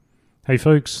Hey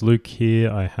folks, Luke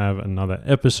here. I have another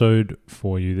episode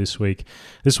for you this week.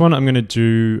 This one I'm going to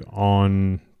do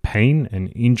on pain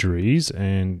and injuries,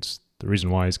 and the reason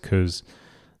why is because,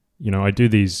 I do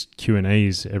these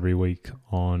Q&As every week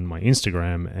on my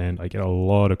Instagram, and I get a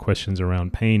lot of questions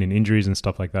around pain and injuries and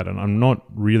stuff like that, and I'm not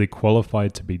really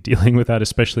qualified to be dealing with that,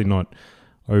 especially not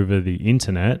over the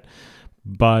internet.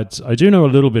 But I do know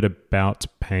a little bit about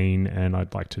pain, and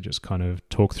I'd like to just kind of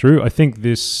talk through. I think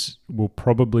this will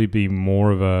probably be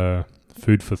more of a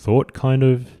food for thought kind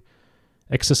of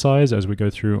exercise as we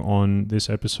go through on this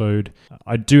episode.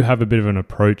 I do have a bit of an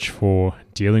approach for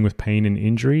dealing with pain and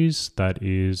injuries that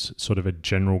is sort of a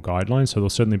general guideline. So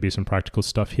there'll certainly be some practical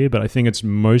stuff here, but I think it's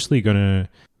mostly going to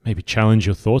maybe challenge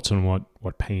your thoughts on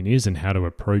what pain is and how to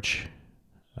approach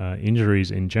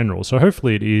injuries in general. So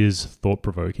hopefully it is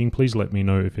thought-provoking. Please let me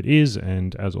know if it is,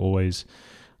 and as always,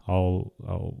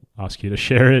 I'll ask you to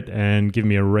share it and give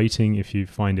me a rating if you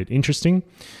find it interesting.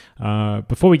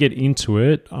 Before we get into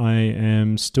it, I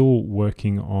am still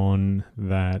working on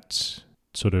that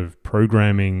sort of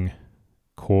programming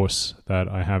course that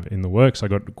I have in the works. I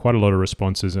got quite a lot of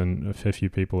responses, and a fair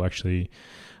few people actually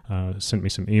sent me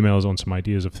some emails on some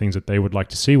ideas of things that they would like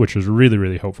to see, which was really,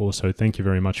 really helpful. So thank you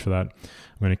very much for that.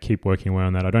 I'm going to keep working away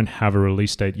on that. I don't have a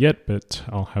release date yet, but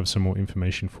I'll have some more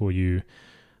information for you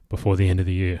before the end of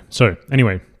the year. So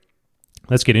anyway,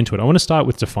 let's get into it. I want to start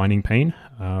with defining pain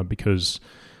because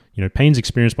pain's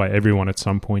experienced by everyone at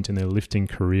some point in their lifting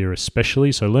career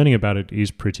especially. So learning about it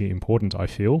is pretty important, I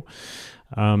feel.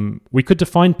 We could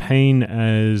define pain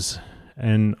as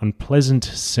an unpleasant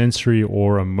sensory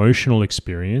or emotional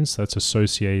experience that's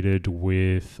associated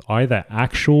with either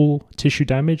actual tissue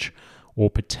damage or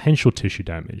potential tissue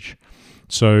damage.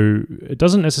 So it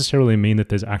doesn't necessarily mean that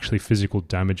there's actually physical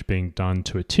damage being done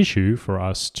to a tissue for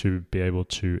us to be able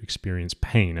to experience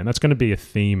pain. And that's going to be a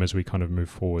theme as we kind of move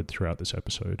forward throughout this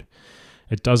episode.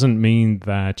 It doesn't mean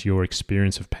that your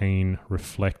experience of pain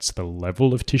reflects the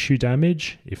level of tissue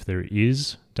damage, if there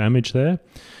is damage there.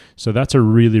 So that's a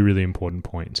really, really important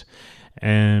point.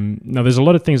 And now there's a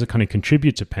lot of things that kind of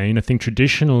contribute to pain. I think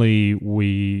traditionally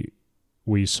we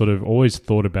sort of always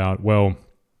thought about,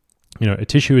 a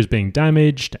tissue is being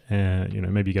damaged,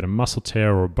 maybe you get a muscle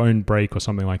tear or a bone break or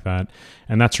something like that,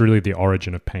 and that's really the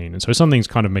origin of pain. And so something's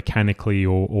kind of mechanically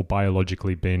or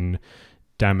biologically been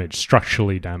damaged,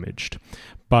 structurally damaged.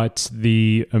 But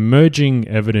the emerging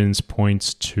evidence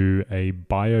points to a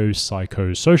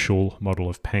biopsychosocial model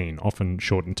of pain, often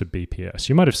shortened to BPS.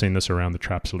 You might have seen this around the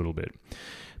traps a little bit.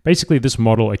 Basically, this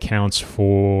model accounts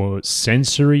for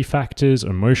sensory factors,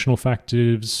 emotional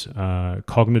factors,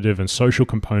 cognitive and social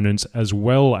components, as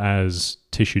well as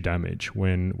tissue damage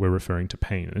when we're referring to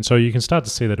pain. And so you can start to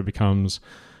see that it becomes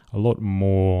a lot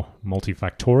more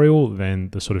multifactorial than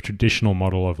the sort of traditional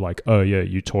model of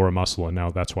you tore a muscle and now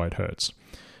that's why it hurts.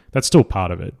 That's still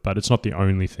part of it, but it's not the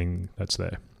only thing that's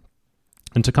there.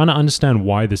 And to kind of understand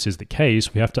why this is the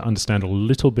case, we have to understand a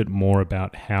little bit more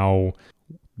about how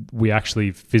we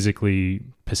actually physically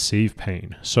perceive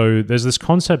pain. So there's this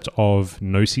concept of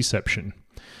nociception.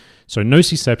 So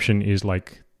nociception is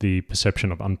like the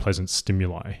perception of unpleasant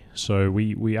stimuli. So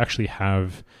we actually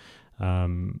have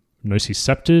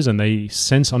nociceptors, and they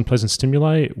sense unpleasant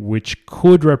stimuli, which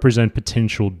could represent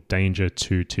potential danger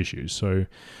to tissues. So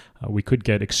we could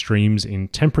get extremes in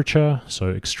temperature. So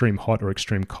extreme hot or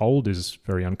extreme cold is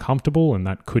very uncomfortable, and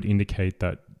that could indicate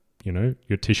that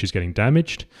your tissue is getting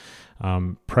damaged.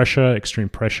 Pressure, extreme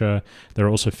pressure. There are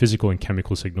also physical and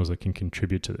chemical signals that can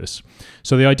contribute to this.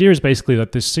 So the idea is basically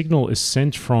that this signal is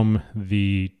sent from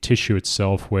the tissue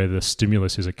itself where the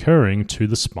stimulus is occurring to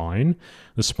the spine.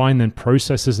 The spine then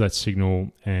processes that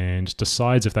signal and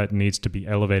decides if that needs to be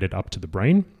elevated up to the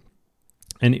brain.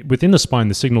 And within the spine,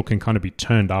 the signal can kind of be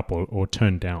turned up or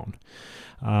turned down.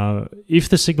 If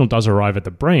the signal does arrive at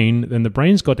the brain, then the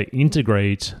brain's got to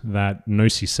integrate that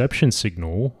nociception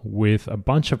signal with a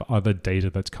bunch of other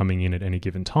data that's coming in at any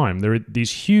given time. There are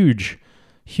these huge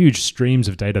streams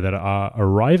of data that are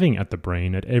arriving at the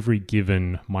brain at every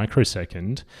given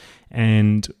microsecond.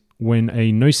 And when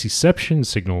a nociception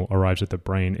signal arrives at the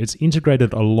brain, it's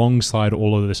integrated alongside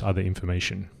all of this other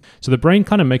information. So the brain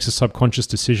kind of makes a subconscious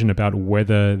decision about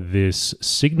whether this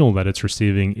signal that it's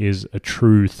receiving is a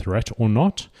true threat or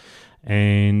not.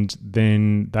 And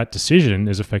then that decision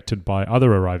is affected by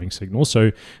other arriving signals.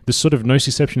 So this sort of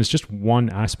nociception is just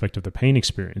one aspect of the pain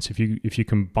experience. If you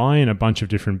combine a bunch of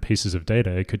different pieces of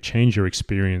data, it could change your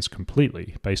experience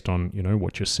completely based on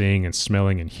what you're seeing and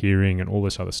smelling and hearing and all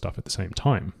this other stuff at the same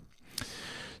time.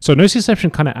 So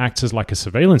nociception kind of acts as like a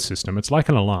surveillance system. It's like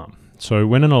an alarm. So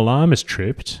when an alarm is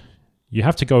tripped, you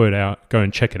have to go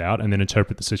and check it out and then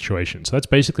interpret the situation. So that's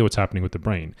basically what's happening with the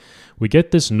brain. We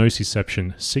get this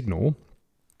nociception signal.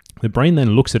 The brain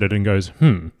then looks at it and goes,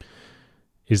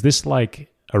 is this like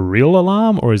a real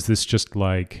alarm, or is this just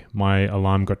like my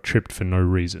alarm got tripped for no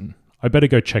reason? I better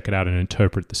go check it out and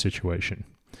interpret the situation.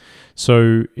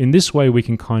 So in this way, we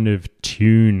can kind of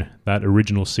tune that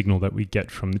original signal that we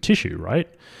get from the tissue, right?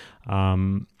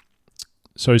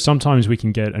 So sometimes we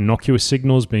can get innocuous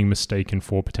signals being mistaken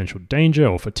for potential danger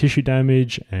or for tissue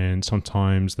damage, and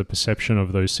sometimes the perception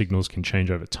of those signals can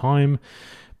change over time.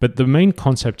 But the main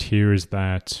concept here is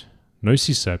that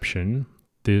nociception,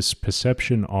 this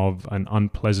perception of an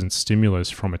unpleasant stimulus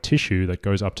from a tissue that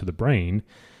goes up to the brain,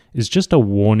 is just a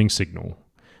warning signal.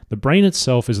 The brain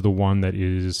itself is the one that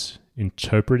is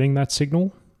interpreting that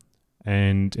signal.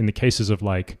 And in the cases of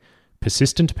like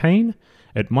persistent pain,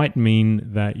 it might mean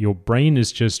that your brain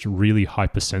is just really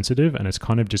hypersensitive and it's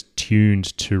kind of just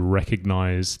tuned to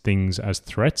recognize things as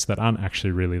threats that aren't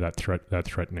actually really that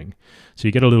threatening. So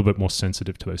you get a little bit more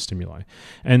sensitive to those stimuli.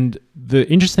 And the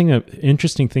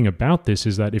interesting thing about this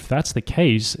is that if that's the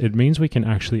case, it means we can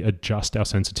actually adjust our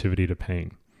sensitivity to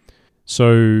pain.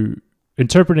 So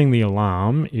interpreting the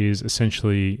alarm is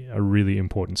essentially a really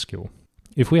important skill.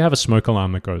 If we have a smoke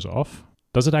alarm that goes off,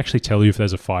 does it actually tell you if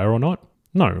there's a fire or not?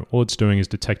 No, all it's doing is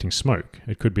detecting smoke.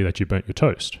 It could be that you burnt your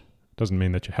toast. It doesn't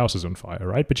mean that your house is on fire,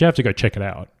 right? But you have to go check it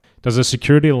out. Does a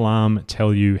security alarm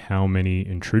tell you how many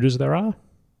intruders there are?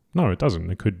 No, it doesn't.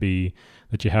 It could be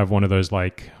that you have one of those,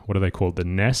 like, what are they called? The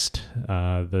Nest,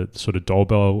 the sort of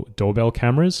doorbell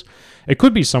cameras. It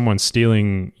could be someone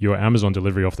stealing your Amazon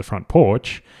delivery off the front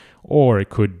porch, or it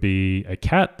could be a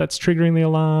cat that's triggering the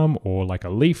alarm, or like a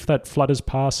leaf that flutters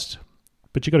past.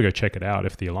 But you got to go check it out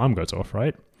if the alarm goes off,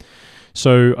 right?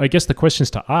 So I guess the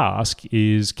questions to ask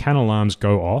is, can alarms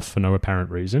go off for no apparent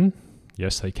reason?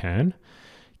 Yes, they can.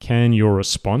 Can your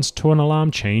response to an alarm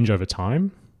change over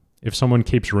time? If someone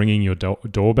keeps ringing your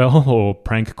doorbell or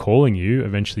prank calling you,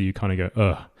 eventually you kind of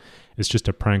go, it's just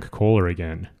a prank caller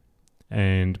again.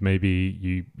 And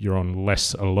maybe you're on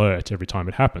less alert every time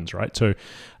it happens, right? So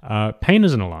pain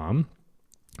is an alarm,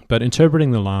 but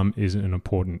interpreting the alarm is an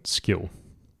important skill.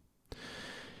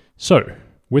 So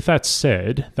with that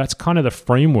said, that's kind of the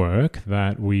framework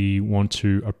that we want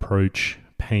to approach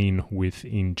pain with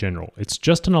in general. It's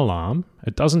just an alarm.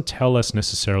 It doesn't tell us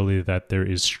necessarily that there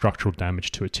is structural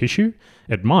damage to a tissue.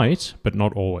 It might, but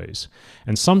not always.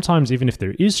 And sometimes even if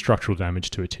there is structural damage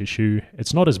to a tissue,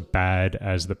 it's not as bad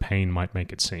as the pain might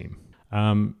make it seem.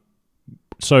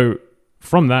 So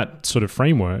from that sort of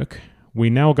framework, we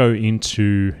now go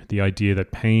into the idea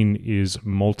that pain is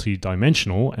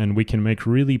multi-dimensional and we can make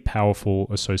really powerful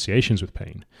associations with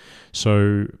pain.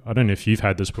 So I don't know if you've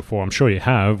had this before, I'm sure you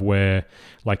have, where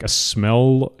like a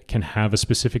smell can have a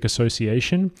specific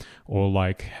association, or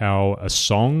like how a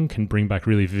song can bring back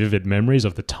really vivid memories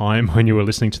of the time when you were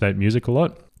listening to that music a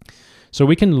lot. So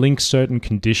we can link certain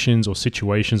conditions or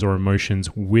situations or emotions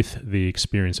with the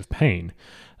experience of pain.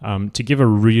 To give a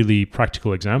really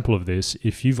practical example of this,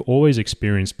 if you've always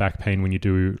experienced back pain when you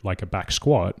do like a back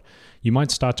squat, you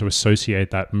might start to associate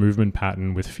that movement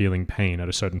pattern with feeling pain at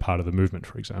a certain part of the movement,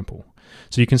 for example.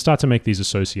 So you can start to make these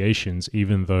associations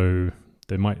even though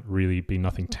there might really be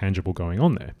nothing tangible going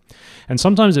on there. And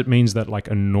sometimes it means that like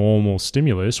a normal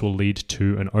stimulus will lead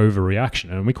to an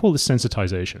overreaction, and we call this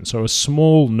sensitization. So a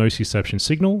small nociception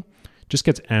signal just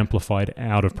gets amplified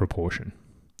out of proportion.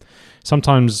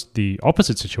 Sometimes the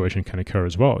opposite situation can occur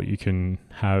as well. You can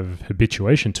have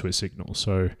habituation to a signal.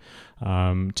 So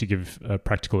to give a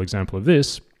practical example of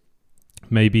this,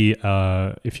 maybe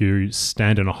if you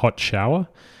stand in a hot shower,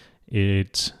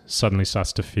 it suddenly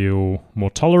starts to feel more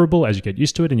tolerable as you get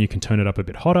used to it, and you can turn it up a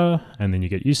bit hotter, and then you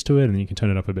get used to it, and then you can turn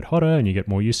it up a bit hotter, and you get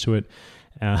more used to it,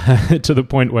 to the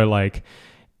point where like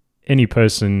any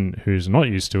person who's not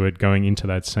used to it going into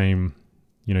that same,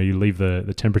 you leave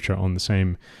the temperature on the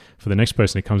same for the next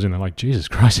person who comes in, they're like, Jesus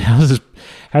Christ,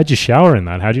 how'd you shower in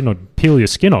that? How'd you not peel your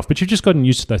skin off? But you've just gotten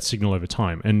used to that signal over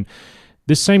time. And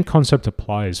this same concept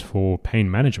applies for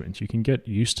pain management. You can get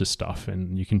used to stuff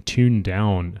and you can tune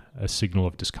down a signal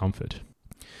of discomfort.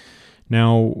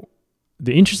 Now,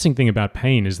 the interesting thing about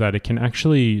pain is that it can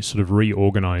actually sort of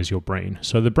reorganize your brain.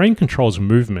 So the brain controls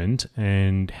movement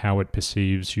and how it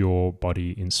perceives your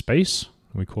body in space.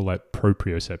 We call that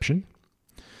proprioception.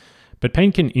 But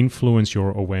pain can influence your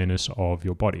awareness of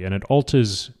your body, and it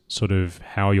alters sort of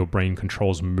how your brain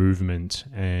controls movement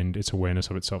and its awareness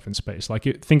of itself in space. Like,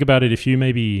 think about it, if you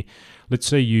maybe, let's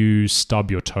say you stub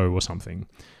your toe or something,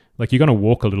 like you're going to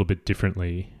walk a little bit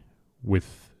differently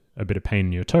with a bit of pain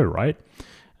in your toe, right?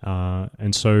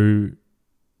 And so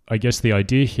I guess the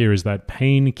idea here is that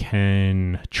pain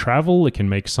can travel. It can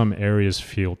make some areas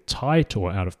feel tight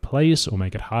or out of place, or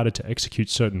make it harder to execute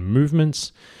certain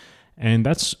movements. And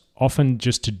that's often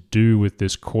just to do with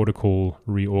this cortical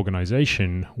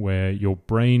reorganization, where your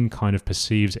brain kind of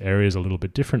perceives areas a little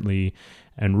bit differently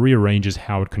and rearranges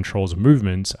how it controls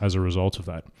movements as a result of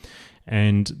that.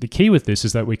 And the key with this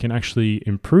is that we can actually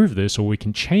improve this, or we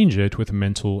can change it with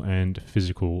mental and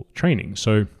physical training.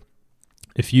 So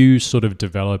if you sort of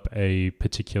develop a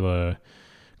particular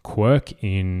quirk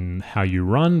in how you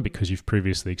run because you've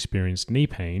previously experienced knee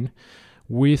pain,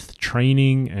 with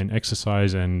training and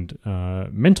exercise and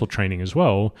mental training as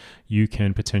well, you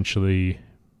can potentially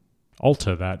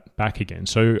alter that back again.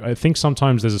 So I think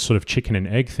sometimes there's a sort of chicken and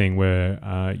egg thing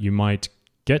where you might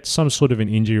get some sort of an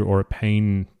injury or a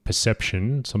pain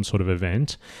perception, some sort of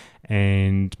event,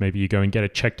 and maybe you go and get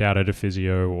it checked out at a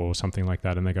physio or something like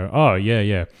that, and they go, oh, yeah,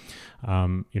 your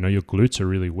glutes are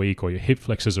really weak, or your hip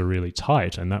flexors are really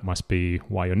tight, and that must be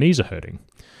why your knees are hurting.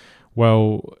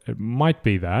 Well, it might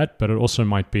be that, but it also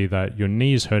might be that your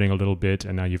knee is hurting a little bit,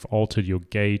 and now you've altered your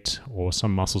gait, or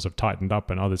some muscles have tightened up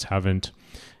and others haven't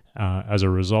as a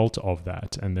result of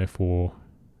that, and therefore,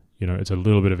 it's a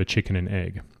little bit of a chicken and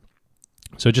egg.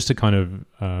 So just to kind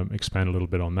of expand a little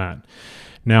bit on that.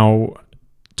 Now,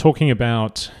 talking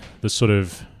about the sort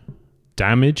of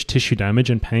tissue damage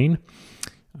and pain,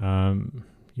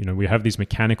 we have these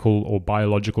mechanical or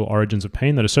biological origins of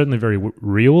pain that are certainly very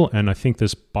real, and I think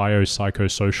this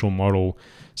biopsychosocial model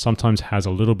sometimes has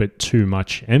a little bit too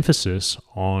much emphasis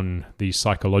on the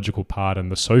psychological part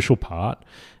and the social part,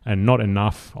 and not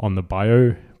enough on the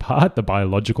bio part, the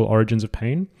biological origins of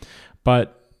pain.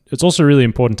 But it's also really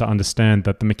important to understand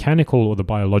that the mechanical or the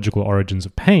biological origins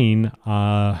of pain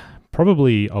are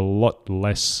probably a lot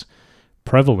less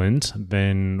prevalent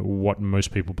than what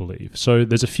most people believe. So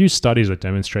there's a few studies that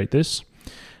demonstrate this.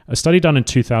 A study done in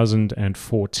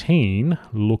 2014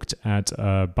 looked at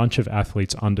a bunch of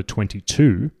athletes under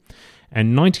 22,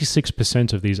 and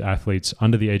 96% of these athletes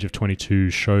under the age of 22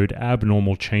 showed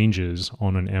abnormal changes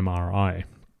on an MRI,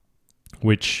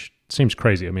 which seems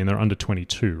crazy. I mean, they're under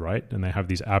 22, right? And they have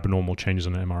these abnormal changes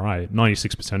on an MRI,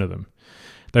 96% of them.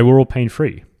 They were all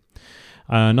pain-free.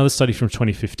 Another study from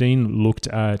 2015 looked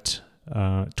at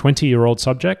 20-year-old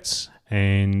subjects,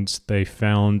 and they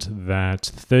found that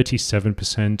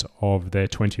 37% of their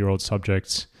 20-year-old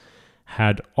subjects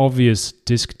had obvious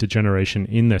disc degeneration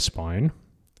in their spine,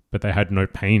 but they had no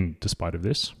pain despite of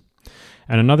this.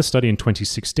 And another study in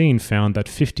 2016 found that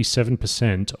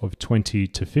 57% of 20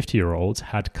 to 50-year-olds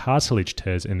had cartilage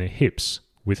tears in their hips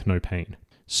with no pain.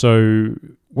 So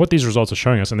what these results are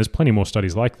showing us, and there's plenty more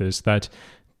studies like this, that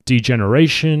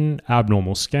degeneration,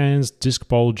 abnormal scans, disc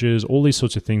bulges, all these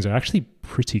sorts of things are actually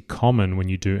pretty common when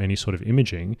you do any sort of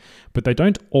imaging, but they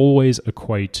don't always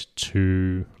equate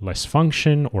to less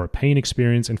function or a pain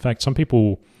experience. In fact, some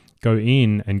people go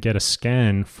in and get a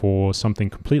scan for something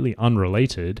completely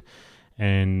unrelated,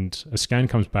 and a scan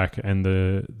comes back and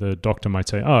the doctor might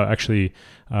say, oh, actually,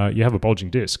 you have a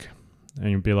bulging disc. And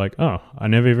you'd be like, oh, I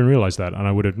never even realized that. And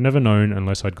I would have never known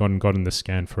unless I'd gotten the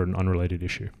scan for an unrelated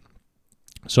issue.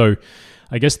 So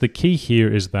I guess the key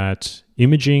here is that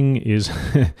imaging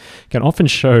can often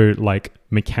show like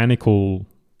mechanical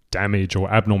damage or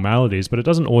abnormalities, but it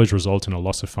doesn't always result in a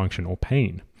loss of function or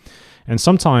pain. And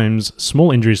sometimes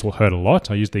small injuries will hurt a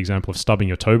lot. I used the example of stubbing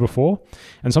your toe before.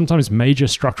 And sometimes major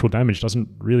structural damage doesn't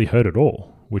really hurt at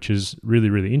all, which is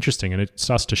really, really interesting. And it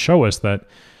starts to show us that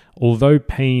although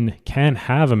pain can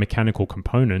have a mechanical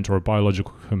component or a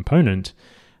biological component,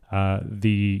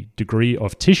 the degree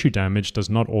of tissue damage does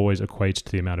not always equate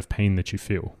to the amount of pain that you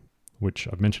feel, which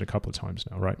I've mentioned a couple of times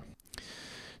now, right?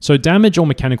 So damage or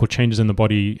mechanical changes in the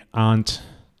body aren't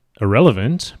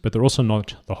irrelevant, but they're also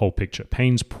not the whole picture.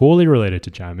 Pain's poorly related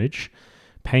to damage.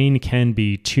 Pain can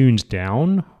be tuned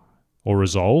down or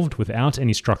resolved without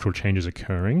any structural changes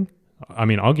occurring. I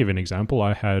mean, I'll give an example.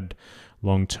 I had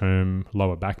long-term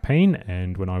lower back pain,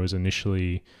 and when I was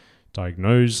initially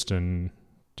diagnosed and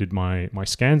did my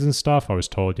scans and stuff, I was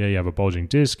told, yeah, you have a bulging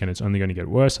disc and it's only going to get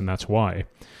worse, and that's why.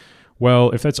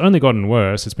 Well, if it's only gotten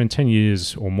worse, it's been 10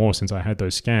 years or more since I had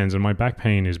those scans, and my back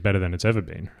pain is better than it's ever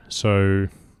been. So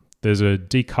there's a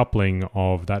decoupling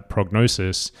of that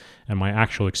prognosis and my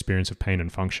actual experience of pain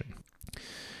and function.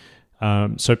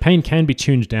 So pain can be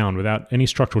tuned down without any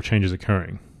structural changes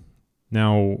occurring.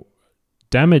 Now,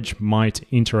 damage might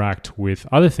interact with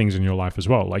other things in your life as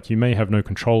well. Like you may have no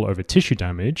control over tissue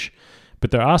damage,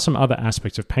 but there are some other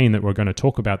aspects of pain that we're going to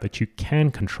talk about that you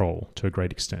can control to a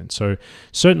great extent. So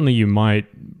certainly you might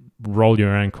roll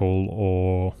your ankle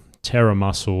or tear a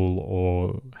muscle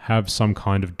or have some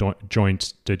kind of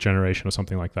joint degeneration or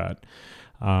something like that.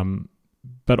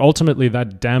 But ultimately,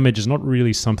 that damage is not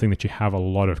really something that you have a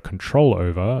lot of control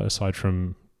over, aside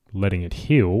from letting it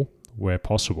heal where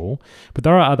possible. But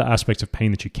there are other aspects of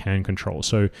pain that you can control.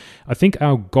 So I think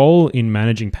our goal in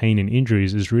managing pain and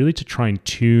injuries is really to try and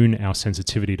tune our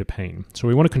sensitivity to pain. So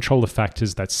we want to control the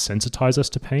factors that sensitize us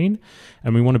to pain,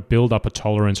 and we want to build up a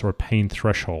tolerance or a pain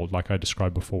threshold, like I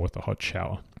described before with the hot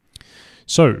shower.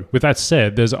 So with that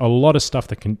said, there's a lot of stuff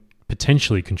that can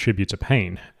potentially contribute to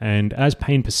pain. And as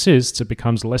pain persists, it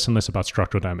becomes less and less about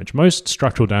structural damage. Most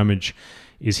structural damage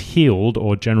is healed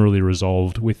or generally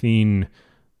resolved within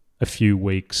a few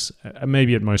weeks,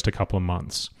 maybe at most a couple of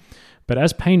months. But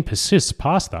as pain persists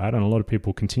past that, and a lot of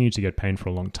people continue to get pain for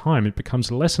a long time, it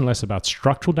becomes less and less about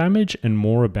structural damage and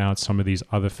more about some of these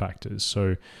other factors.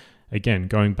 So again,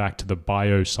 going back to the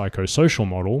biopsychosocial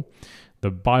model,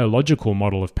 the biological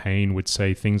model of pain would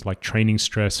say things like training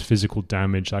stress, physical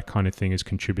damage, that kind of thing is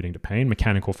contributing to pain,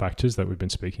 mechanical factors that we've been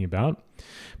speaking about.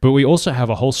 But we also have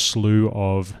a whole slew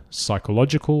of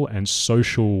psychological and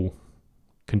social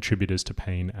contributors to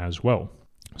pain as well.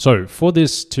 So for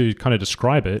this to kind of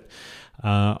describe it,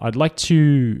 I'd like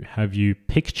to have you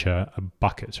picture a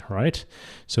bucket, right?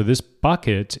 So this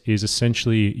bucket is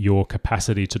essentially your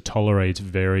capacity to tolerate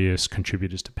various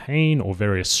contributors to pain or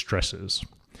various stresses.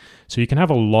 So you can have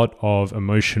a lot of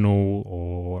emotional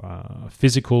or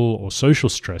physical or social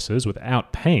stresses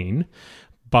without pain,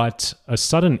 but a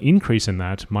sudden increase in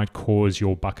that might cause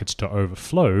your buckets to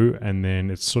overflow, and then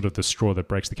it's sort of the straw that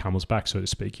breaks the camel's back, so to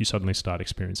speak. You suddenly start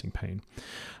experiencing pain.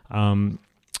 And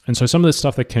so some of the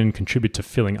stuff that can contribute to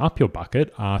filling up your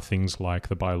bucket are things like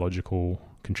the biological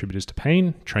contributors to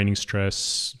pain, training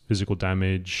stress, physical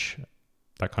damage,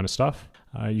 that kind of stuff.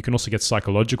 You can also get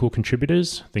psychological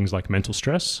contributors, things like mental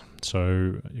stress.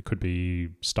 So it could be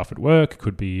stuff at work,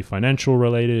 could be financial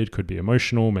related, could be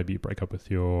emotional. Maybe you break up with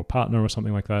your partner or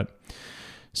something like that.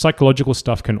 Psychological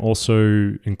stuff can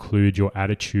also include your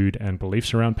attitude and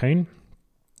beliefs around pain.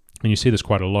 And you see this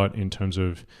quite a lot in terms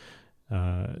of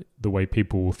the way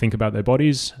people think about their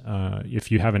bodies.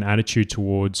 If you have an attitude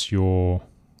towards your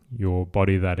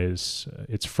body that is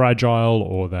it's fragile,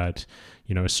 or that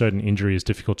a certain injury is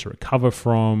difficult to recover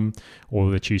from, or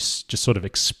that you just sort of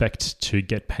expect to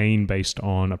get pain based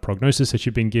on a prognosis that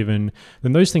you've been given,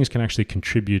 then those things can actually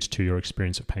contribute to your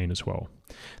experience of pain as well.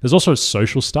 There's also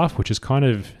social stuff, which is kind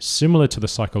of similar to the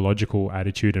psychological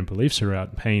attitude and beliefs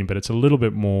around pain, but it's a little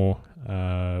bit more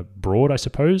broad, I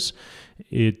suppose.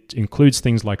 It includes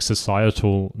things like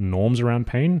societal norms around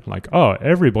pain, like,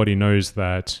 everybody knows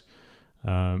that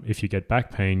if you get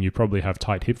back pain, you probably have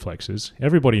tight hip flexors.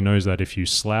 Everybody knows that if you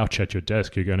slouch at your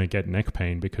desk, you're going to get neck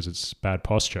pain because it's bad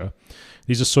posture.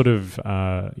 These are sort of,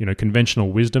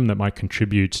 conventional wisdom that might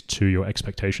contribute to your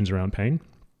expectations around pain.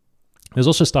 There's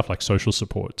also stuff like social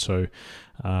support. So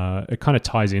it kind of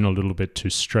ties in a little bit to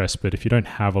stress, but if you don't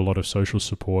have a lot of social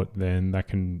support, then that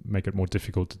can make it more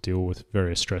difficult to deal with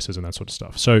various stresses and that sort of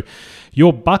stuff. So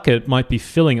your bucket might be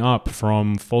filling up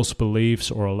from false beliefs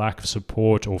or a lack of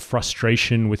support or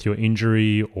frustration with your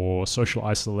injury or social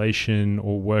isolation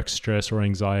or work stress or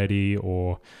anxiety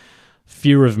or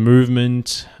fear of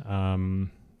movement,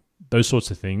 those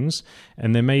sorts of things.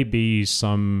 And there may be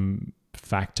some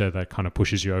factor that kind of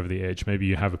pushes you over the edge. Maybe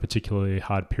you have a particularly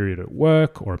hard period at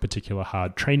work or a particular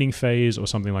hard training phase or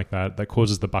something like that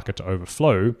causes the bucket to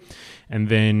overflow, and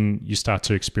then you start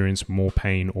to experience more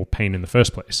pain or pain in the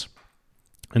first place.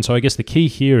 And so I guess the key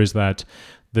here is that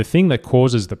the thing that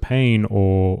causes the pain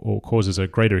or causes a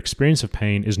greater experience of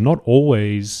pain is not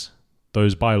always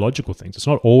those biological things. It's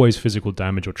not always physical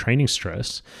damage or training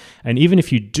stress. And even if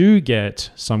you do get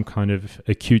some kind of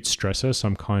acute stressor,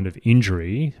 some kind of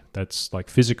injury that's like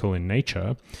physical in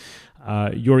nature,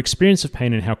 your experience of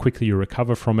pain and how quickly you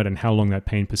recover from it and how long that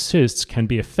pain persists can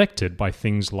be affected by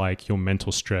things like your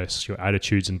mental stress, your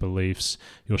attitudes and beliefs,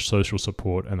 your social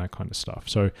support, and that kind of stuff.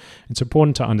 So it's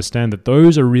important to understand that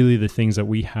those are really the things that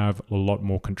we have a lot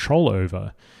more control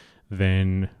over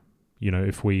than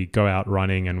if we go out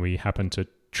running and we happen to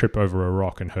trip over a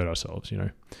rock and hurt ourselves,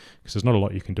 because there's not a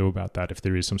lot you can do about that if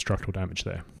there is some structural damage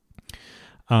there.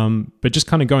 But just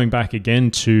kind of going back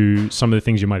again to some of the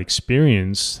things you might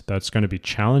experience that's going to be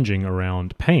challenging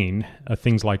around pain are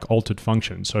things like altered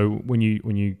function. So when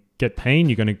you get pain,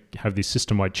 you're going to have these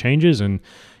system-wide changes, and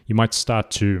you might start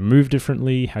to move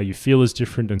differently. How you feel is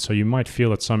different, and so you might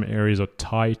feel that some areas are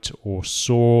tight or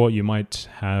sore. You might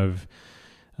have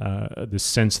this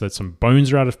sense that some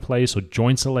bones are out of place or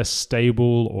joints are less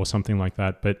stable or something like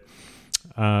that. But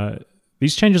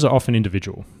these changes are often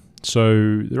individual.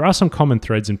 So there are some common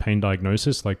threads in pain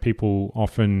diagnosis. Like people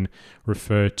often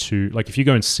refer to, like if you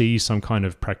go and see some kind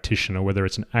of practitioner, whether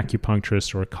it's an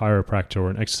acupuncturist or a chiropractor or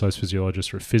an exercise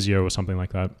physiologist or a physio or something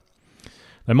like that,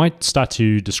 they might start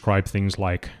to describe things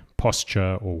like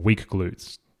posture or weak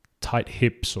glutes, tight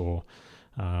hips, or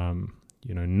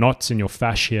knots in your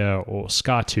fascia or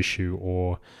scar tissue,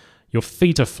 or your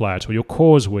feet are flat, or your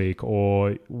core's weak,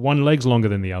 or one leg's longer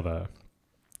than the other,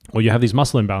 or you have these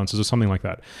muscle imbalances or something like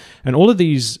that. And all of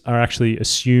these are actually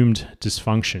assumed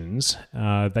dysfunctions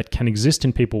that can exist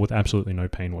in people with absolutely no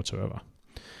pain whatsoever.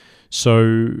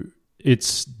 So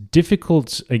it's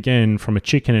difficult, again, from a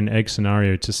chicken and egg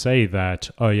scenario to say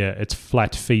that, oh yeah, it's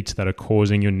flat feet that are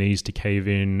causing your knees to cave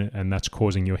in and that's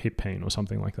causing your hip pain or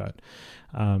something like that.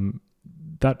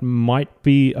 That might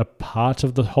be a part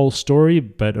of the whole story,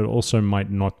 but it also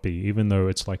might not be, even though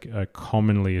it's like a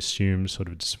commonly assumed sort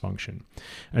of dysfunction.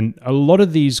 And a lot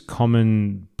of these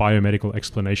common biomedical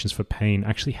explanations for pain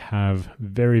actually have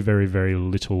very, very, very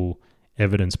little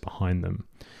evidence behind them.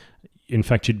 In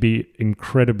fact, you'd be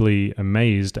incredibly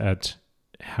amazed at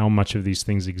how much of these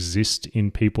things exist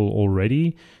in people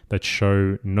already that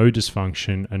show no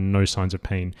dysfunction and no signs of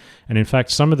pain. And in fact,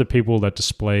 some of the people that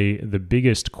display the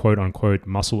biggest quote-unquote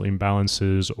muscle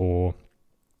imbalances or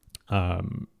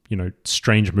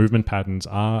strange movement patterns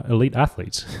are elite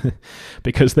athletes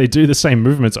because they do the same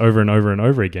movements over and over and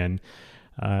over again.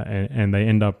 And they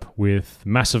end up with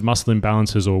massive muscle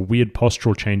imbalances or weird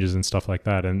postural changes and stuff like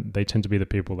that. And they tend to be the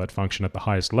people that function at the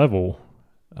highest level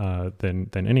than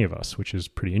any of us, which is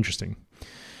pretty interesting.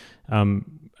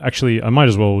 Actually, I might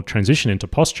as well transition into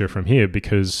posture from here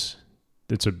because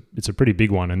it's a pretty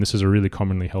big one, and this is a really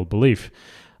commonly held belief.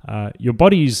 Your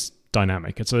body's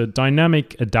dynamic. It's a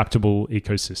dynamic, adaptable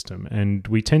ecosystem, and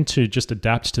we tend to just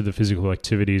adapt to the physical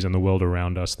activities and the world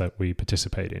around us that we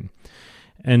participate in.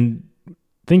 And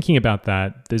thinking about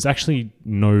that, there's actually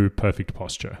no perfect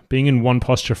posture. Being in one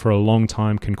posture for a long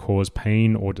time can cause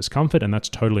pain or discomfort, and that's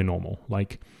totally normal.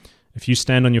 Like, if you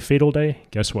stand on your feet all day,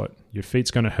 guess what? Your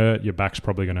feet's going to hurt, your back's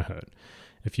probably going to hurt.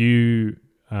 If you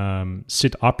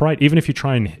sit upright, even if you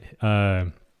try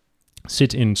and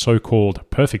sit in so-called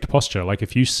perfect posture, like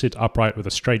if you sit upright with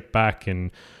a straight back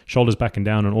and shoulders back and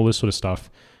down and all this sort of stuff,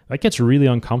 that gets really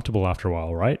uncomfortable after a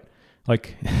while, right?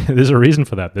 Like, there's a reason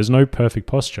for that. There's no perfect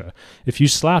posture. If you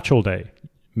slouch all day,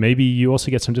 maybe you also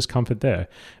get some discomfort there.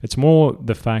 It's more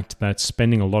the fact that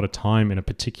spending a lot of time in a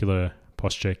particular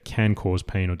posture can cause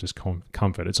pain or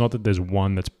discomfort. It's not that there's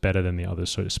one that's better than the other,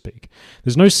 so to speak.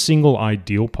 There's no single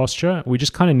ideal posture. We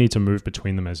just kind of need to move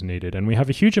between them as needed. And we have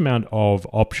a huge amount of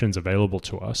options available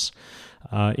to us.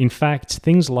 In fact,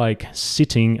 things like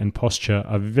sitting and posture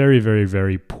are very, very,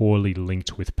 very poorly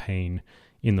linked with pain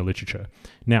in the literature.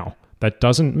 Now, that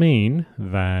doesn't mean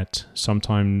that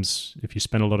sometimes if you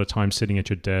spend a lot of time sitting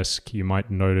at your desk, you might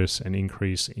notice an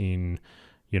increase in,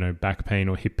 back pain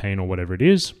or hip pain or whatever it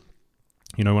is.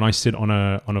 When I sit on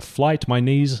a flight, my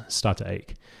knees start to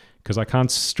ache because I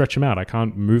can't stretch them out. I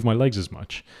can't move my legs as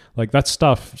much. Like, that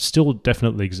stuff still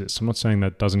definitely exists. I'm not saying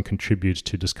that doesn't contribute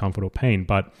to discomfort or pain,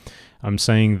 but I'm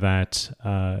saying that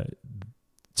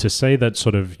to say that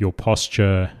sort of your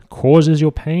posture causes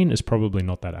your pain is probably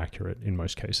not that accurate in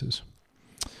most cases.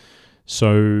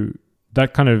 So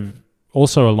that kind of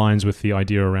also aligns with the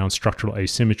idea around structural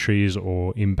asymmetries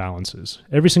or imbalances.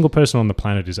 Every single person on the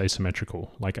planet is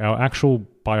asymmetrical. Like, our actual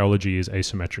biology is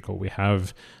asymmetrical. We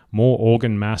have more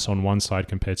organ mass on one side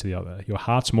compared to the other. Your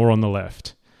heart's more on the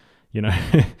left,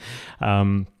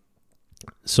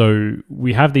 So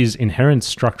we have these inherent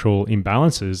structural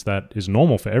imbalances that is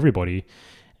normal for everybody.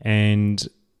 And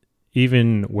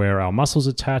even where our muscles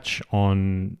attach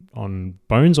on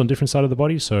bones on different side of the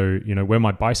body. So, where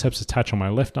my biceps attach on my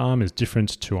left arm is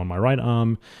different to on my right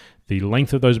arm. The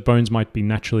length of those bones might be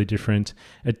naturally different.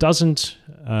 It doesn't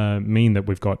mean that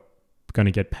we've going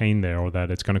to get pain there or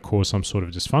that it's going to cause some sort of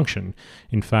dysfunction.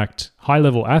 In fact,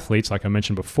 high-level athletes, like I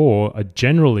mentioned before, are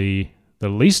generally the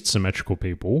least symmetrical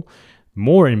people,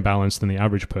 more imbalanced than the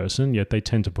average person, yet they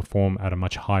tend to perform at a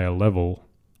much higher level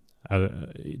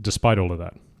despite all of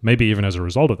that. Maybe even as a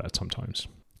result of that sometimes.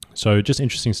 So just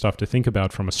interesting stuff to think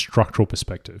about from a structural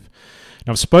perspective.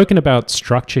 Now, I've spoken about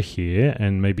structure here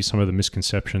and maybe some of the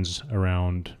misconceptions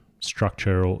around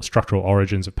structure or structural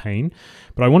origins of pain,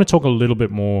 but I want to talk a little bit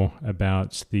more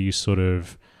about the sort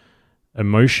of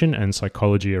emotion and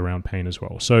psychology around pain as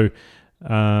well. So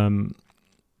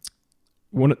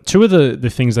two of the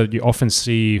things that you often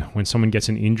see when someone gets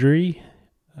an injury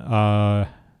are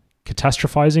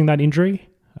catastrophizing that injury,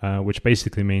 which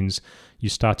basically means you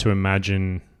start to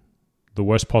imagine the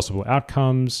worst possible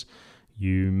outcomes,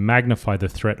 you magnify the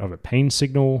threat of a pain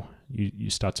signal, You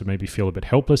start to maybe feel a bit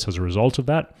helpless as a result of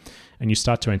that, and you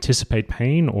start to anticipate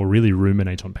pain or really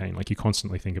ruminate on pain, like you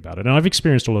constantly think about it. And I've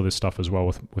experienced all of this stuff as well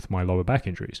with my lower back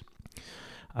injuries.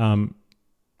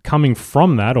 Coming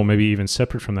from that, or maybe even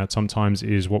separate from that sometimes,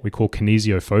 is what we call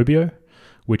kinesiophobia,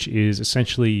 which is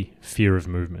essentially fear of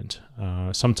movement.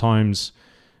 Sometimes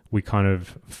we kind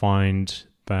of find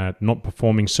that not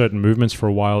performing certain movements for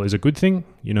a while is a good thing.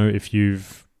 You know, if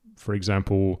you've, for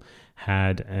example,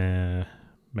 had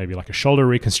maybe like a shoulder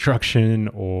reconstruction,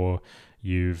 or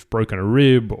you've broken a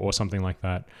rib or something like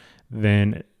that,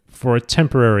 then for a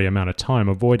temporary amount of time,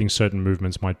 avoiding certain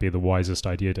movements might be the wisest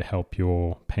idea to help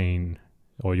your pain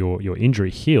or your injury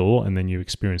heal, and then you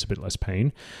experience a bit less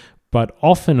pain. But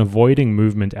often avoiding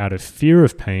movement out of fear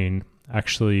of pain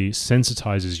actually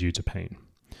sensitizes you to pain.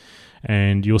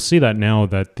 And you'll see that now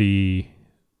that the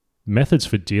methods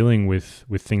for dealing with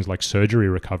things like surgery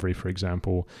recovery, for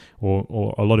example,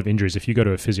 or a lot of injuries, if you go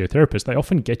to a physiotherapist, they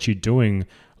often get you doing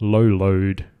low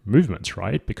load movements,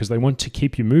 right? Because they want to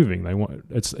keep you moving.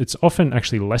 It's often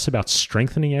actually less about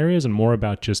strengthening areas and more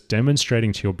about just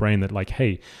demonstrating to your brain that, like,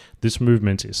 hey, this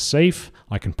movement is safe.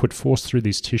 I can put force through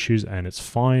these tissues and it's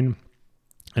fine.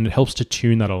 And it helps to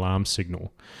tune that alarm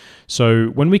signal. So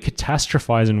when we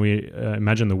catastrophize and we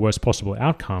imagine the worst possible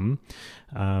outcome,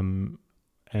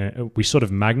 we sort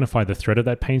of magnify the threat of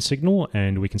that pain signal,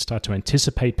 and we can start to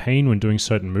anticipate pain when doing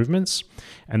certain movements.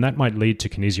 And that might lead to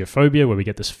kinesiophobia, where we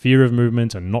get this fear of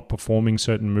movement and not performing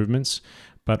certain movements.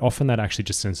 But often that actually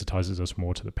just sensitizes us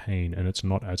more to the pain, and it's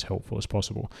not as helpful as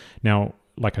possible. Now,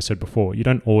 like I said before, you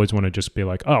don't always want to just be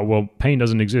like, oh, well, pain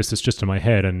doesn't exist. It's just in my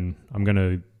head, and I'm going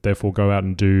to therefore go out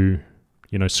and do,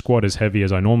 squat as heavy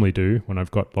as I normally do when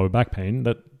I've got lower back pain.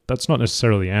 That's not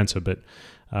necessarily the answer, but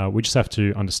we just have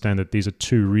to understand that these are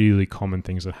two really common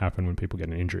things that happen when people get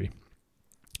an injury.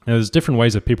 Now, there's different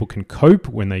ways that people can cope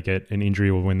when they get an injury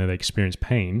or when they experience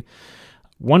pain.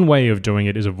 One way of doing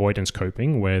it is avoidance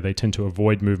coping, where they tend to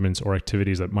avoid movements or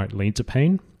activities that might lead to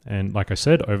pain. And like I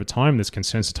said, over time, this can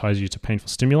sensitize you to painful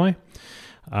stimuli.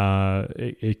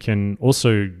 It can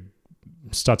also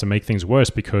start to make things worse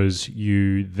because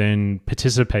you then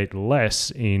participate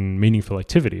less in meaningful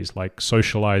activities like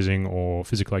socializing or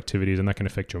physical activities, and that can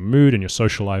affect your mood and your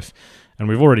social life. And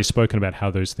we've already spoken about how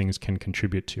those things can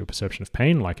contribute to your perception of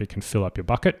pain, like it can fill up your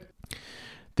bucket.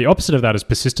 The opposite of that is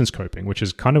persistence coping, which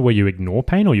is kind of where you ignore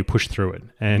pain or you push through it.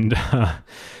 And,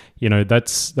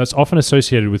 that's often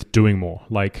associated with doing more.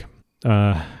 Like,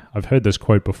 I've heard this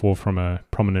quote before from a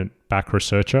prominent back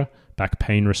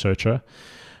pain researcher.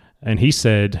 And he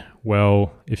said,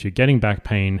 well, if you're getting back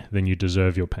pain, then you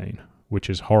deserve your pain, which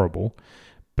is horrible.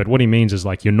 But what he means is,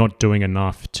 like, you're not doing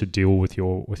enough to deal with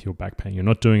your back pain. You're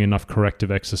not doing enough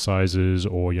corrective exercises,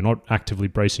 or you're not actively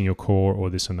bracing your core,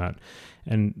 or this and that.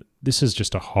 And this is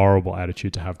just a horrible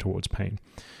attitude to have towards pain.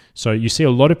 So you see a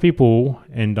lot of people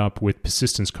end up with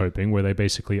persistence coping, where they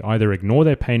basically either ignore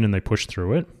their pain and they push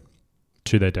through it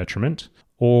to their detriment,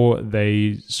 or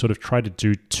they sort of try to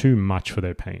do too much for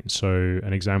their pain. So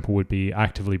an example would be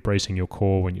actively bracing your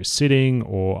core when you're sitting,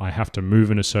 or I have to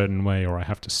move in a certain way, or I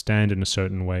have to stand in a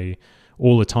certain way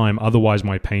all the time, otherwise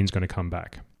my pain's going to come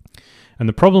back. And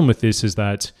the problem with this is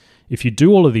that if you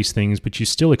do all of these things, but you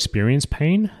still experience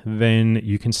pain, then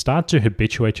you can start to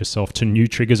habituate yourself to new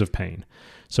triggers of pain.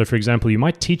 So for example, you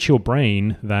might teach your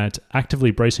brain that actively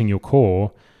bracing your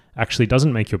core actually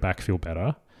doesn't make your back feel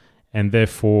better, and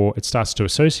therefore it starts to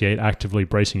associate actively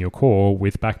bracing your core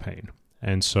with back pain.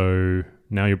 And so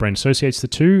now your brain associates the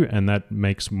two, and that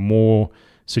makes more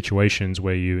situations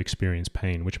where you experience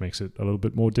pain, which makes it a little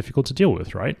bit more difficult to deal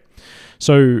with, right?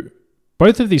 So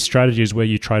both of these strategies, where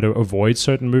you try to avoid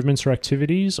certain movements or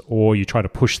activities, or you try to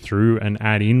push through and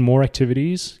add in more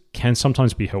activities, can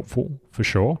sometimes be helpful, for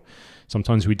sure.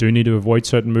 Sometimes we do need to avoid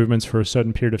certain movements for a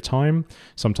certain period of time.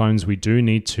 Sometimes we do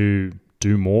need to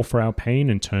do more for our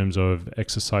pain in terms of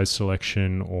exercise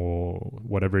selection or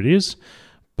whatever it is.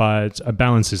 But a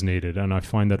balance is needed, and I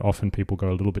find that often people go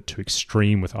a little bit too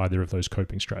extreme with either of those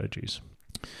coping strategies.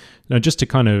 Now, just to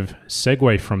kind of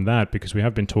segue from that, because we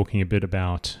have been talking a bit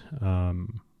about,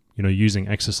 using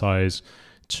exercise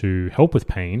to help with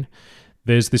pain,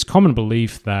 there's this common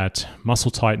belief that muscle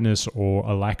tightness or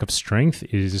a lack of strength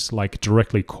is like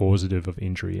directly causative of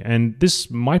injury. And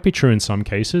this might be true in some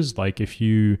cases. Like if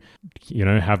you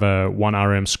have a 1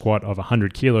 RM squat of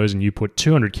 100 kilos and you put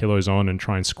 200 kilos on and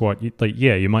try and squat,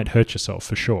 you might hurt yourself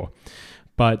for sure.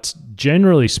 But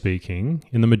generally speaking,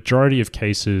 in the majority of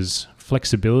cases,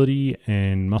 flexibility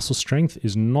and muscle strength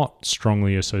is not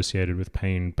strongly associated with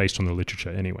pain based on the literature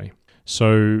anyway.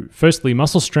 So firstly,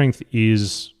 muscle strength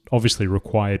is obviously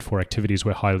required for activities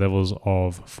where high levels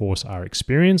of force are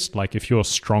experienced. Like if you're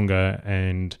stronger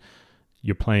and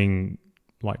you're playing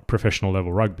like professional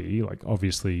level rugby, like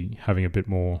obviously having a bit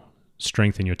more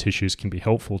strength in your tissues can be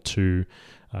helpful to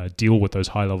deal with those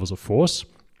high levels of force.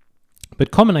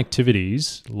 But common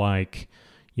activities like,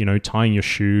 tying your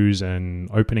shoes and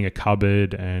opening a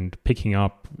cupboard and picking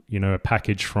up, a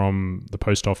package from the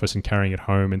post office and carrying it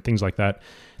home and things like that,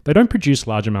 they don't produce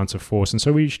large amounts of force. And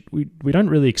so we don't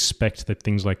really expect that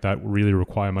things like that really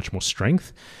require much more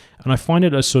strength. And I find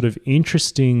it a sort of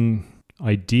interesting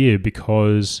idea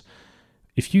because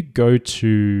if you go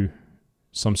to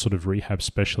some sort of rehab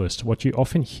specialist, what you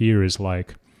often hear is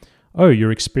like, oh,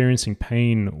 you're experiencing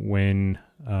pain when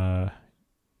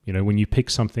you pick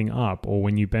something up or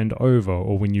when you bend over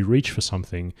or when you reach for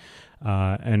something.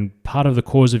 And part of the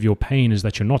cause of your pain is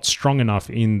that you're not strong enough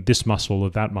in this muscle or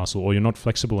that muscle, or you're not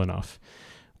flexible enough,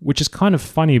 which is kind of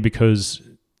funny because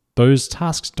those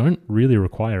tasks don't really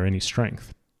require any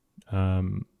strength.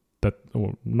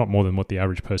 Or not more than what the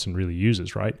average person really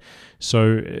uses, right?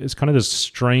 So it's kind of this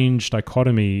strange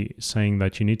dichotomy saying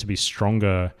that you need to be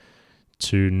stronger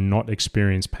to not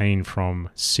experience pain from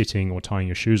sitting or tying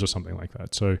your shoes or something like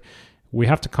that. So we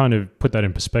have to kind of put that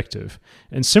in perspective.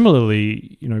 And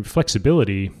similarly,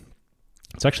 flexibility,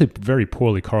 it's actually very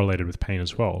poorly correlated with pain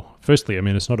as well. Firstly,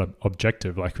 it's not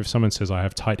objective. Like if someone says I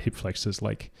have tight hip flexors,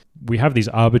 like we have these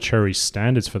arbitrary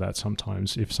standards for that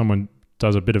sometimes. If someone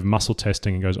does a bit of muscle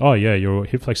testing and goes, oh yeah, your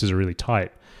hip flexors are really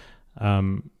tight.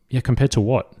 Compared to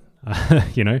what?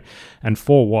 And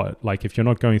for what? Like if you're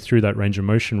not going through that range of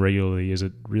motion regularly, is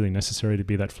it really necessary to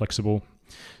be that flexible?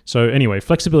 So anyway,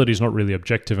 flexibility is not really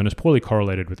objective and is poorly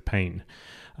correlated with pain.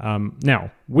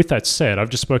 Now, with that said, I've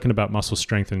just spoken about muscle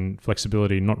strength and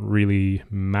flexibility not really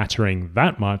mattering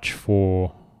that much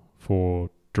for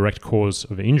direct cause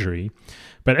of injury.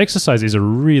 But exercise is a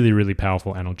really, really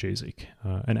powerful analgesic,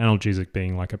 an analgesic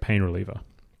being like a pain reliever.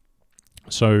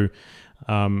 So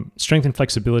strength and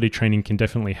flexibility training can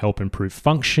definitely help improve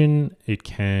function. It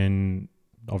can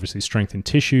obviously strengthen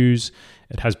tissues.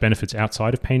 It has benefits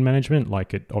outside of pain management,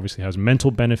 like it obviously has mental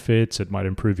benefits. It might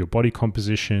improve your body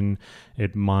composition.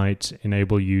 It might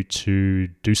enable you to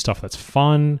do stuff that's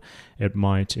fun. It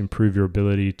might improve your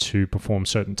ability to perform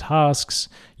certain tasks.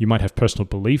 You might have personal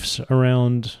beliefs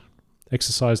around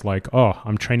exercise like, oh,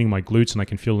 I'm training my glutes and I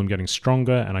can feel them getting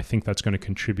stronger, and I think that's going to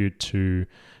contribute to,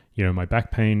 my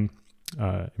back pain,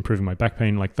 improving my back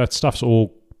pain. Like that stuff's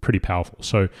all pretty powerful.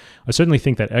 So I certainly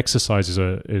think that exercise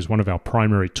is one of our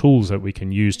primary tools that we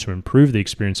can use to improve the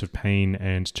experience of pain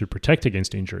and to protect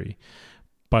against injury.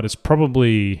 But it's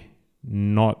probably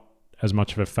not as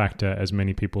much of a factor as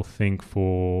many people think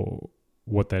for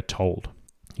what they're told.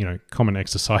 Common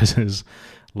exercises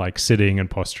like sitting and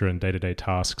posture and day-to-day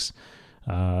tasks,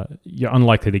 you're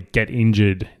unlikely to get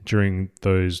injured during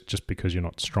those just because you're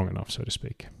not strong enough, so to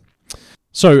speak.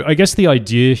 So I guess the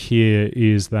idea here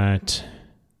is that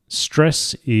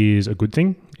stress is a good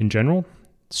thing in general.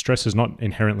 Stress is not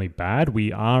inherently bad.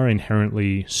 We are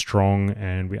inherently strong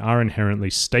and we are inherently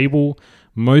stable.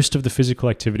 Most of the physical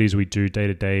activities we do day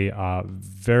to day are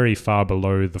very far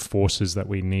below the forces that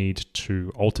we need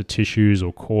to alter tissues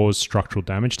or cause structural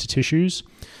damage to tissues.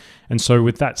 And so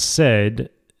with that said,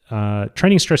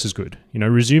 training stress is good.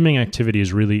 Resuming activity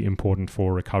is really important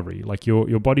for recovery. Like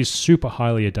your body's super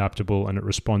highly adaptable and it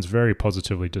responds very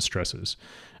positively to stresses,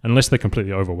 unless they're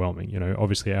completely overwhelming.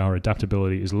 Obviously our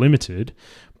adaptability is limited,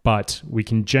 but we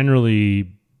can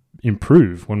generally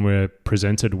improve when we're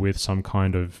presented with some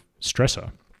kind of stressor.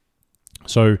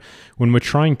 So when we're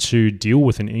trying to deal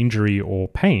with an injury or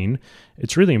pain,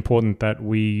 it's really important that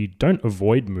we don't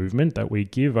avoid movement, that we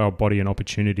give our body an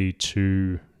opportunity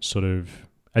to sort of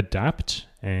adapt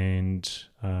and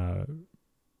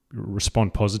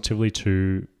respond positively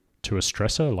to a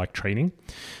stressor like training.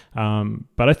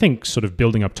 But I think sort of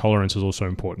building up tolerance is also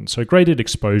important. So graded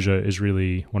exposure is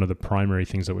really one of the primary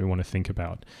things that we want to think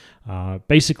about.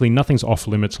 Basically, nothing's off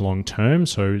limits long term.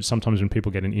 So sometimes when people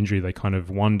get an injury, they kind of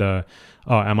wonder,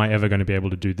 oh, am I ever going to be able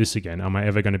to do this again? Am I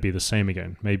ever going to be the same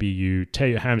again? Maybe you tear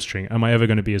your hamstring. Am I ever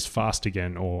going to be as fast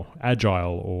again or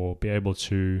agile or be able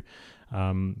to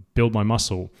build my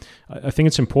muscle? I think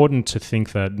it's important to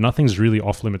think that nothing's really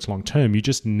off limits long term. You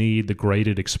just need the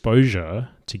graded exposure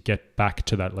to get back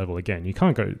to that level again. You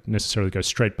can't necessarily go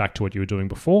straight back to what you were doing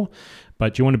before,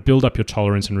 but you want to build up your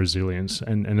tolerance and resilience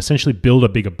and essentially build a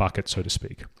bigger bucket, so to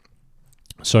speak.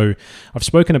 So I've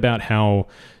spoken about how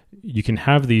you can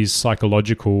have these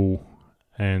psychological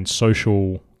and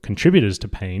social contributors to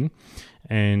pain.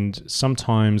 And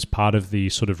sometimes part of the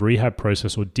sort of rehab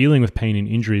process or dealing with pain and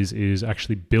injuries is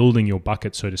actually building your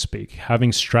bucket, so to speak,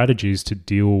 having strategies to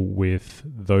deal with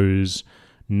those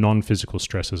non-physical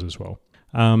stresses as well.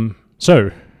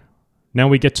 So now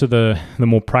we get to the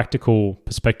more practical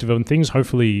perspective on things.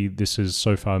 Hopefully this has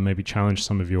so far maybe challenged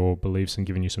some of your beliefs and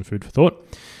given you some food for thought.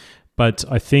 But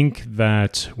I think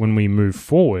that when we move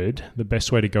forward, the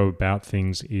best way to go about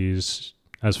things is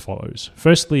as follows.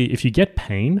 Firstly, if you get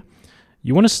pain,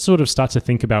 you want to sort of start to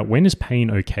think about, when is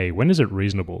pain okay? When is it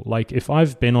reasonable? Like if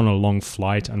I've been on a long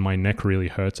flight and my neck really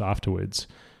hurts afterwards,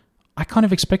 I kind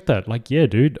of expect that. Like, yeah,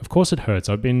 dude, of course it hurts.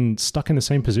 I've been stuck in the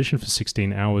same position for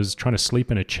 16 hours trying to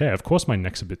sleep in a chair. Of course my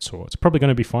neck's a bit sore. It's probably going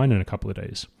to be fine in a couple of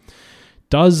days.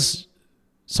 Does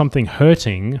something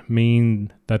hurting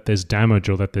mean that there's damage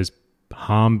or that there's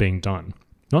harm being done?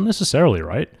 Not necessarily,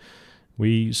 right?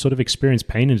 We sort of experience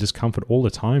pain and discomfort all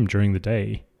the time during the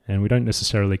day, and we don't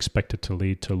necessarily expect it to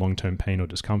lead to long-term pain or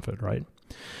discomfort, right?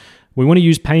 We want to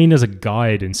use pain as a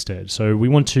guide instead. So we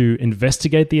want to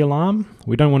investigate the alarm.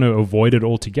 We don't want to avoid it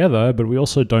altogether, but we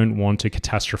also don't want to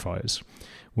catastrophize.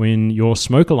 When your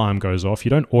smoke alarm goes off, you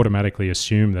don't automatically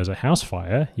assume there's a house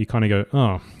fire. You kind of go,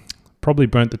 oh, probably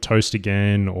burnt the toast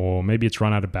again, or maybe it's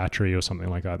run out of battery or something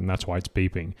like that, and that's why it's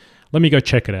beeping. Let me go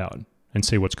check it out and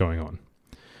see what's going on.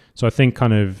 So I think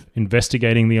kind of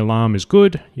investigating the alarm is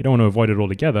good. You don't want to avoid it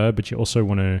altogether, but you also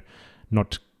want to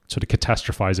not sort of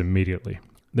catastrophize immediately.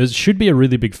 There should be a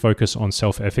really big focus on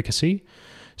self-efficacy.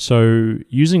 So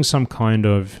using some kind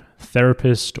of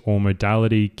therapist or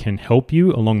modality can help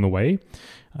you along the way.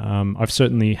 I've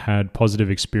certainly had positive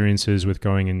experiences with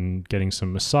going and getting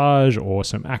some massage or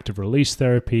some active release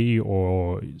therapy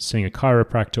or seeing a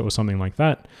chiropractor or something like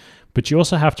that. But you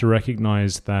also have to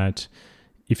recognize that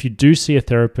if you do see a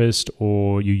therapist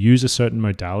or you use a certain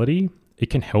modality, it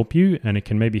can help you, and it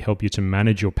can maybe help you to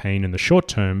manage your pain in the short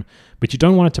term, but you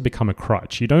don't want it to become a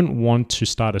crutch. You don't want to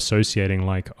start associating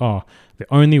like, oh,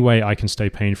 the only way I can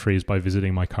stay pain-free is by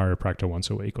visiting my chiropractor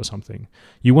once a week or something.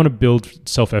 You want to build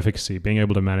self-efficacy, being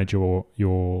able to manage your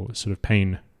sort of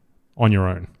pain on your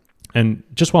own. And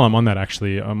just while I'm on that,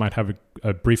 actually, I might have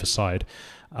a brief aside.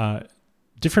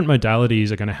 Different modalities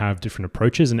are going to have different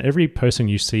approaches, and every person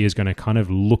you see is going to kind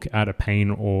of look at a pain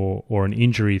or an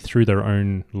injury through their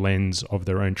own lens of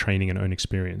their own training and own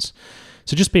experience.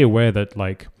 So just be aware that,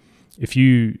 like, if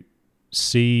you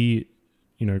see,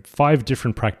 5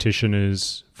 different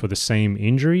practitioners for the same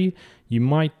injury, you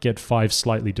might get 5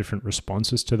 slightly different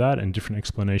responses to that and different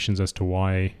explanations as to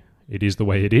why it is the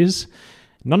way it is.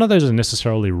 None of those are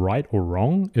necessarily right or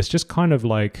wrong. It's just kind of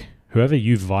like, whoever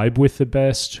you vibe with the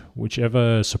best,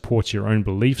 whichever supports your own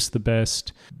beliefs the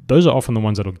best, those are often the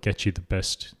ones that'll get you the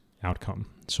best outcome.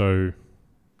 So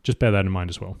just bear that in mind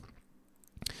as well.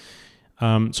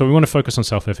 So we want to focus on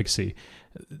self-efficacy.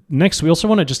 Next, we also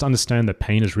want to just understand that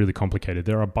pain is really complicated.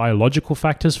 There are biological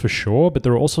factors for sure, but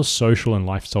there are also social and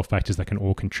lifestyle factors that can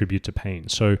all contribute to pain.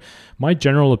 So my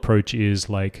general approach is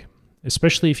like,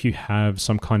 especially if you have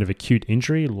some kind of acute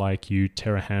injury, like you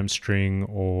tear a hamstring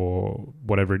or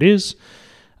whatever it is,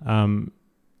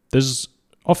 there's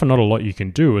often not a lot you can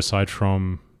do aside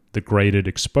from the graded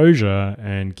exposure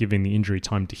and giving the injury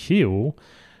time to heal.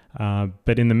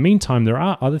 But in the meantime, there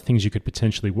are other things you could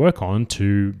potentially work on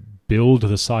to build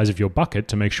the size of your bucket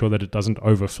to make sure that it doesn't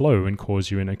overflow and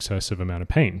cause you an excessive amount of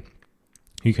pain.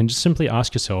 You can just simply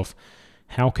ask yourself,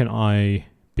 how can I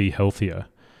be healthier?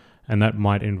 And that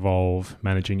might involve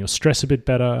managing your stress a bit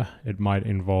better. It might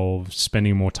involve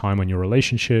spending more time on your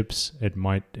relationships. It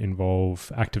might involve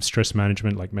active stress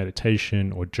management like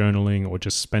meditation or journaling, or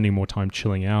just spending more time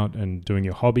chilling out and doing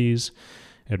your hobbies.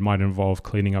 It might involve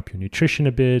cleaning up your nutrition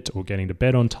a bit or getting to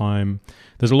bed on time.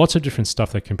 There's lots of different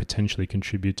stuff that can potentially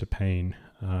contribute to pain.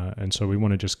 And so we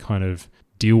want to just kind of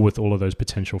deal with all of those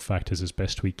potential factors as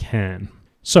best we can.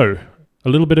 So a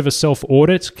little bit of a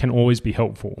self-audit can always be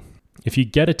helpful. If you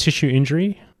get a tissue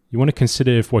injury, you want to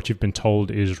consider if what you've been told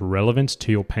is relevant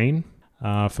to your pain.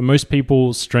 For most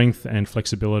people, strength and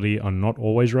flexibility are not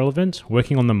always relevant.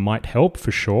 Working on them might help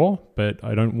for sure, but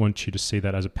I don't want you to see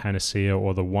that as a panacea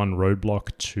or the one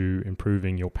roadblock to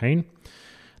improving your pain.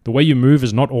 The way you move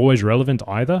is not always relevant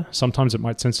either. Sometimes it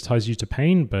might sensitize you to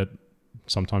pain, but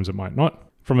sometimes it might not.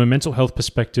 From a mental health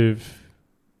perspective,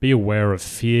 be aware of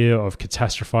fear, of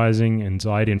catastrophizing,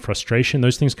 anxiety, and frustration.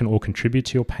 Those things can all contribute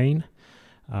to your pain.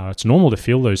 It's normal to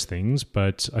feel those things,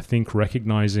 but I think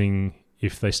recognizing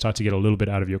if they start to get a little bit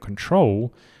out of your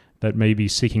control, that maybe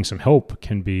seeking some help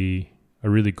can be a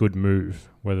really good move,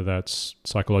 whether that's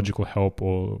psychological help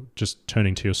or just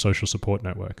turning to your social support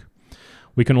network.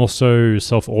 We can also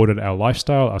self-audit our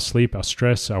lifestyle, our sleep, our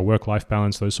stress, our work-life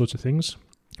balance, those sorts of things.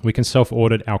 We can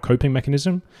self-audit our coping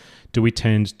mechanism. Do we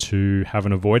tend to have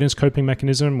an avoidance coping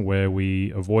mechanism where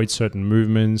we avoid certain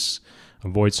movements,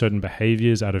 avoid certain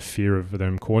behaviors out of fear of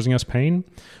them causing us pain?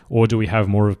 Or do we have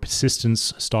more of a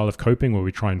persistence style of coping where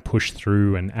we try and push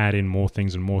through and add in more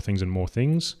things and more things and more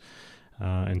things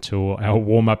until our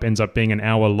warm-up ends up being an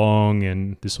hour long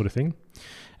and this sort of thing?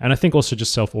 And I think also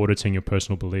just self-auditing your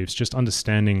personal beliefs, just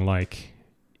understanding like,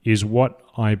 is what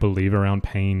I believe around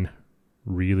pain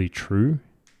really true?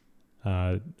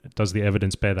 Does the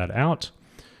evidence bear that out?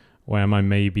 Or am I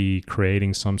maybe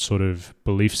creating some sort of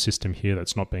belief system here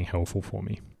that's not being helpful for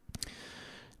me?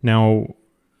 Now,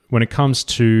 when it comes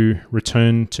to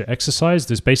return to exercise,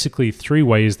 there's basically 3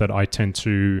 ways that I tend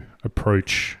to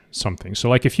approach something. So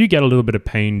like if you get a little bit of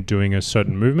pain doing a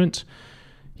certain movement,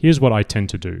 here's what I tend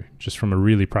to do, just from a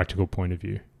really practical point of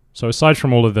view. So aside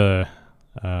from all of the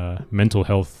mental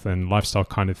health and lifestyle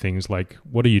kind of things, like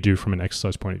what do you do from an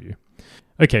exercise point of view?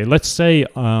 Okay, let's say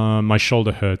my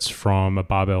shoulder hurts from a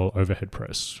barbell overhead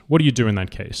press. What do you do in that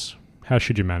case? How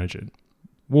should you manage it?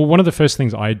 Well, one of the first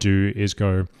things I do is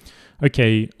go,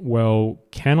 okay, well,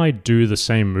 can I do the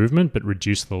same movement but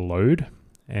reduce the load?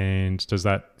 And does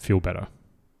that feel better?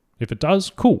 If it does,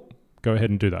 cool, go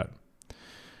ahead and do that.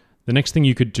 The next thing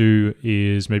you could do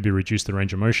is maybe reduce the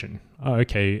range of motion. Oh,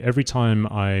 okay, every time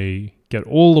I get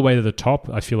all the way to the top,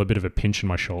 I feel a bit of a pinch in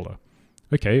my shoulder.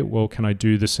 Okay, well, can I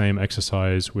do the same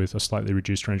exercise with a slightly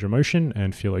reduced range of motion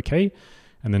and feel okay?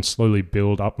 And then slowly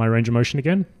build up my range of motion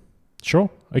again? Sure.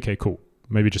 Okay, cool.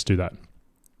 Maybe just do that.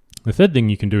 The third thing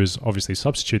you can do is obviously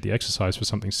substitute the exercise for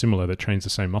something similar that trains the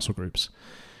same muscle groups.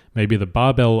 Maybe the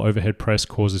barbell overhead press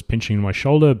causes pinching in my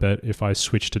shoulder, but if I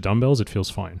switch to dumbbells, it feels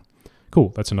fine.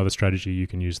 Cool, that's another strategy you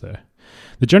can use there.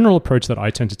 The general approach that I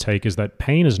tend to take is that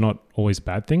pain is not always a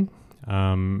bad thing,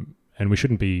 and we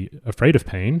shouldn't be afraid of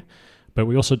pain, but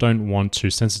we also don't want to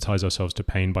sensitize ourselves to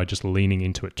pain by just leaning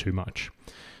into it too much.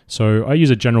 So I use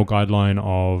a general guideline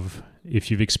of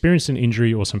if you've experienced an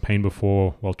injury or some pain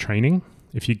before while training,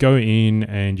 if you go in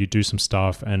and you do some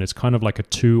stuff and it's kind of like a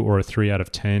 2 or a 3 out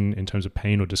of 10 in terms of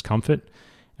pain or discomfort,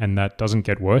 and that doesn't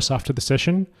get worse after the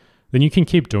session, then you can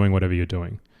keep doing whatever you're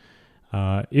doing.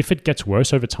 If it gets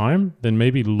worse over time, then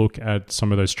maybe look at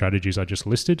some of those strategies I just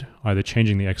listed, either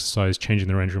changing the exercise, changing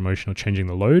the range of motion, or changing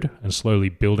the load, and slowly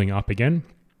building up again.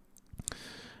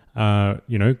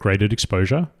 Graded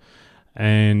exposure.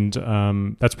 And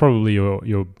that's probably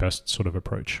your best sort of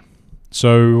approach.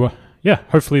 So yeah,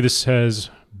 hopefully this has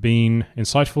been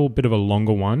insightful, bit of a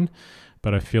longer one,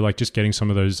 but I feel like just getting some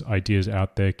of those ideas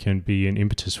out there can be an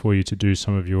impetus for you to do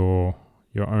some of your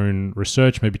own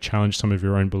research, maybe challenge some of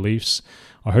your own beliefs.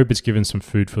 I hope it's given some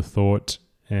food for thought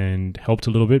and helped a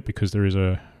little bit, because there is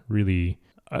a really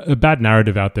bad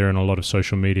narrative out there in a lot of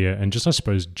social media and just, I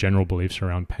suppose, general beliefs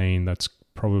around pain that's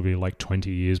probably like 20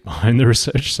 years behind the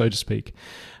research, so to speak.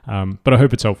 But I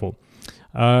hope it's helpful.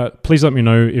 Please let me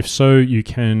know. If so, you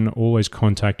can always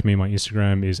contact me. My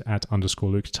Instagram is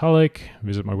 @_Luke Tulloch.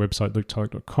 Visit my website,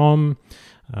 luketulloch.com.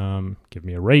 Give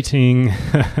me a rating.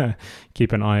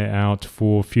 Keep an eye out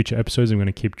for future episodes. I'm going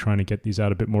to keep trying to get these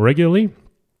out a bit more regularly.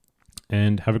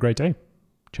 And have a great day.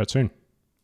 Chat soon.